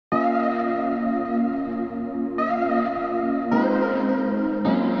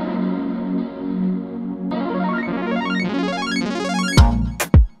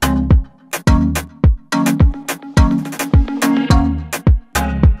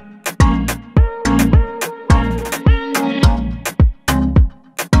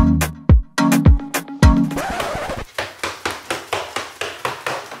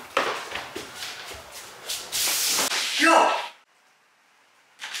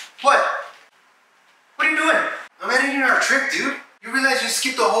What? What are you doing? I'm editing our trip, dude. You realize you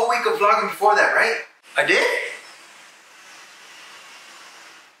skipped a whole week of vlogging before that, right? I did?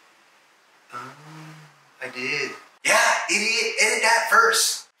 I did. Yeah, idiot. Edit that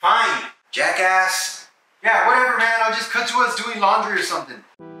first. Fine. Jackass. Yeah, whatever, man. I'll just cut to us doing laundry or something.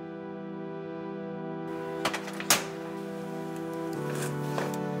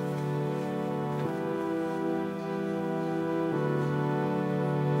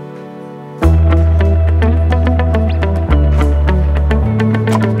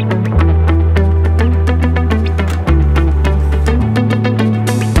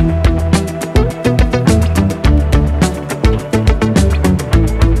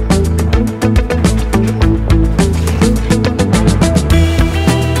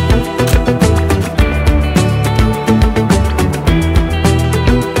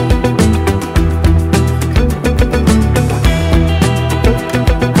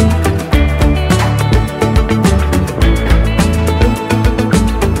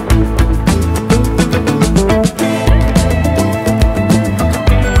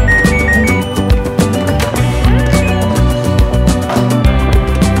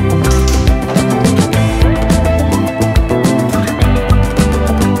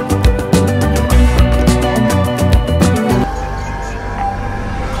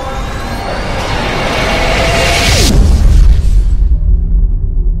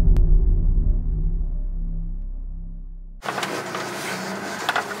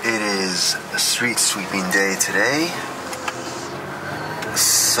 It is a street sweeping day today,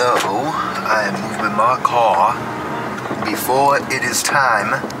 so I am moving my car before it is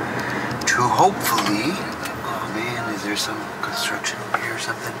time to hopefully, oh man, is there some construction over here or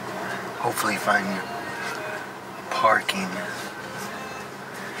something? Hopefully find parking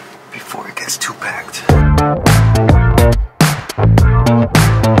before it gets too packed.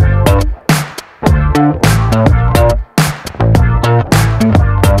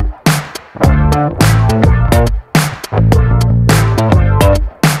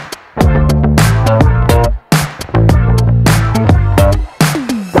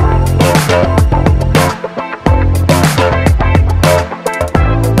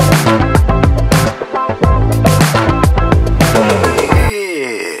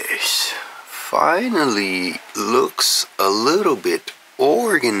 Finally looks a little bit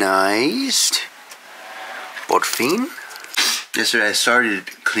organized. Por fin. Yesterday I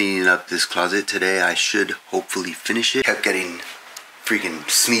started cleaning up this closet. Today I should hopefully finish it. Kept getting freaking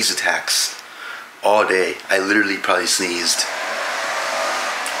sneeze attacks all day. I literally probably sneezed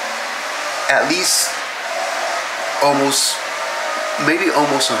at least maybe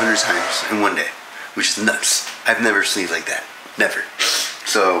almost 100 times in one day, which is nuts. I've never sneezed like that. Never.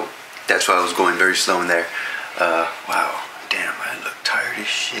 So that's why I was going very slow in there. Wow, damn, I look tired as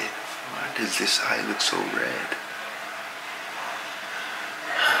shit. Why does this eye look so red?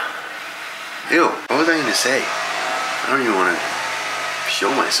 Ew, what was I gonna say? I don't even want to show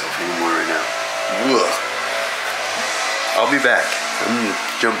myself anymore right now. Ugh. I'll be back. I'm gonna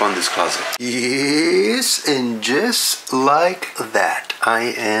jump on this closet. Yes, and just like that,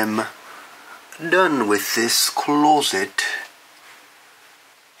 I am done with this closet.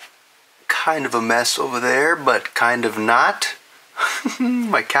 Kind of a mess over there, but kind of not.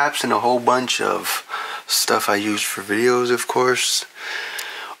 My caps and a whole bunch of stuff I use for videos, of course.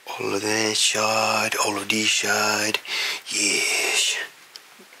 All of that shot, all of these shot. Yes.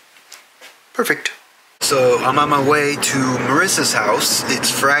 Perfect. So I'm on my way to Marissa's house. It's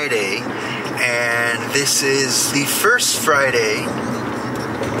Friday, and this is the first Friday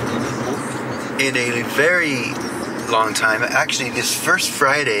in a very long time. Actually, this first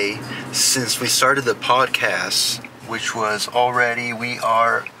Friday since we started the podcast, which was already, we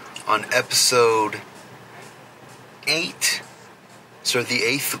are on episode 8, so the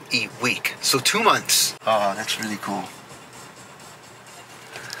 8th week, so 2 months. Oh, that's really cool.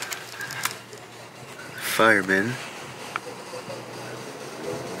 Fireman.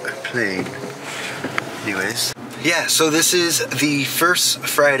 I played. Anyways. Yeah, so this is the first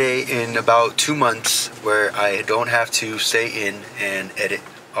Friday in about 2 months where I don't have to stay in and edit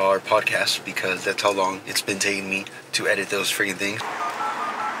our podcast, because that's how long it's been taking me to edit those freaking things.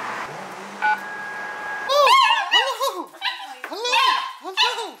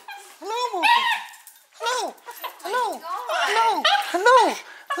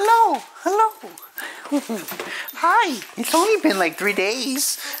 Hello. Hi, it's only been like 3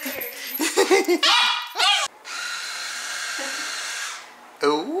 days.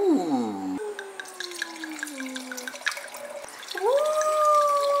 Ooh.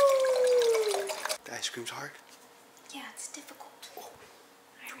 The ice cream's hard? Yeah, it's difficult.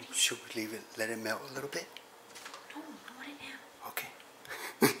 I already Should we leave it, let it melt a little bit? No, I want it now. Okay.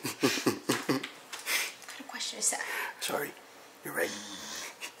 What kind of question is that? Sorry, you're right.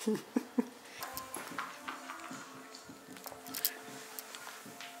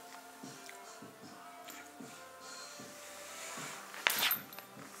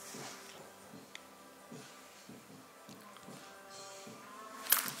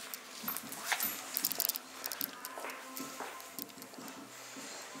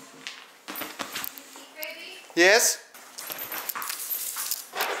 Yes?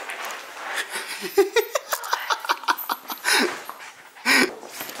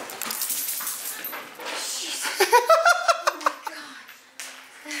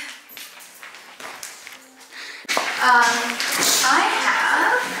 I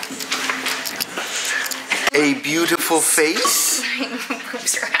have a beautiful face.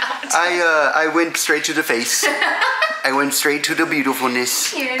 boobs are out. I went straight to the face. I went straight to the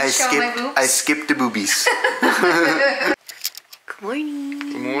beautifulness. You didn't show my boobs? I skipped the boobies. Good morning.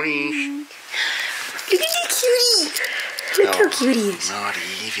 Good morning. Look at the cutie. Look how cute he is. Not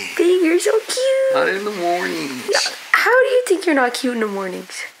even. Babe, you're so cute. Not in the mornings. How do you think you're not cute in the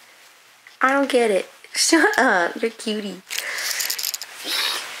mornings? I don't get it. Shut up. You're cutie.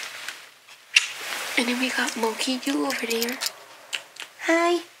 And then we got Mocha over there.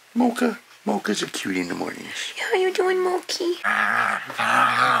 Hi. Mocha. Mocha's a cutie in the mornings. How you doing, Mocha?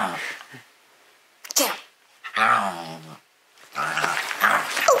 Down.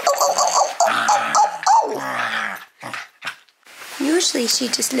 Usually she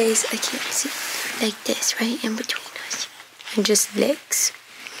just lays, I can't see, like this, right in between us. And just licks.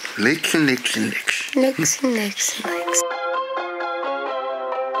 Licks and licks and licks. Licks and licks and licks.